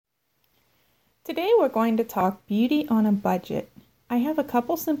Today we're going to talk beauty on a budget. I have a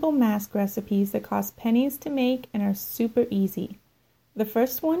couple simple mask recipes that cost pennies to make and are super easy. The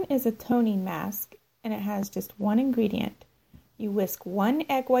first one is a toning mask, and it has just one ingredient. You whisk one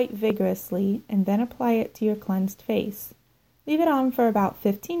egg white vigorously and then apply it to your cleansed face. Leave it on for about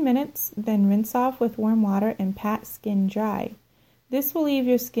 15 minutes, then rinse off with warm water and pat skin dry. This will leave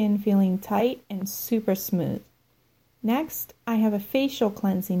your skin feeling tight and super smooth. Next, I have a facial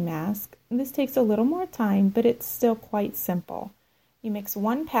cleansing mask. This takes a little more time, but it's still quite simple. You mix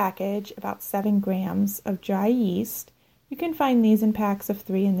one package, about 7 grams, of dry yeast. You can find these in packs of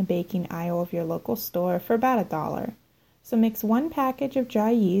 3 in the baking aisle of your local store for about $1. So mix one package of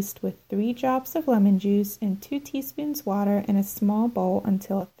dry yeast with 3 drops of lemon juice and 2 teaspoons water in a small bowl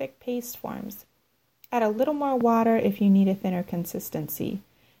until a thick paste forms. Add a little more water if you need a thinner consistency.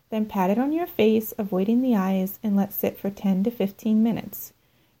 Then pat it on your face, avoiding the eyes, and let sit for 10 to 15 minutes.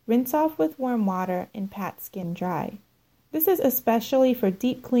 Rinse off with warm water and pat skin dry. This is especially for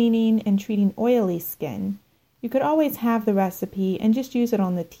deep cleaning and treating oily skin. You could always have the recipe and just use it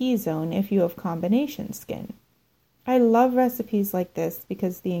on the T-zone if you have combination skin. I love recipes like this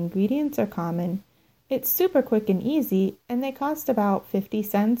because the ingredients are common, it's super quick and easy, and they cost about 50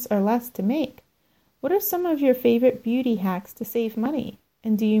 cents or less to make. What are some of your favorite beauty hacks to save money?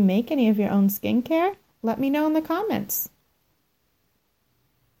 And do you make any of your own skincare? Let me know in the comments.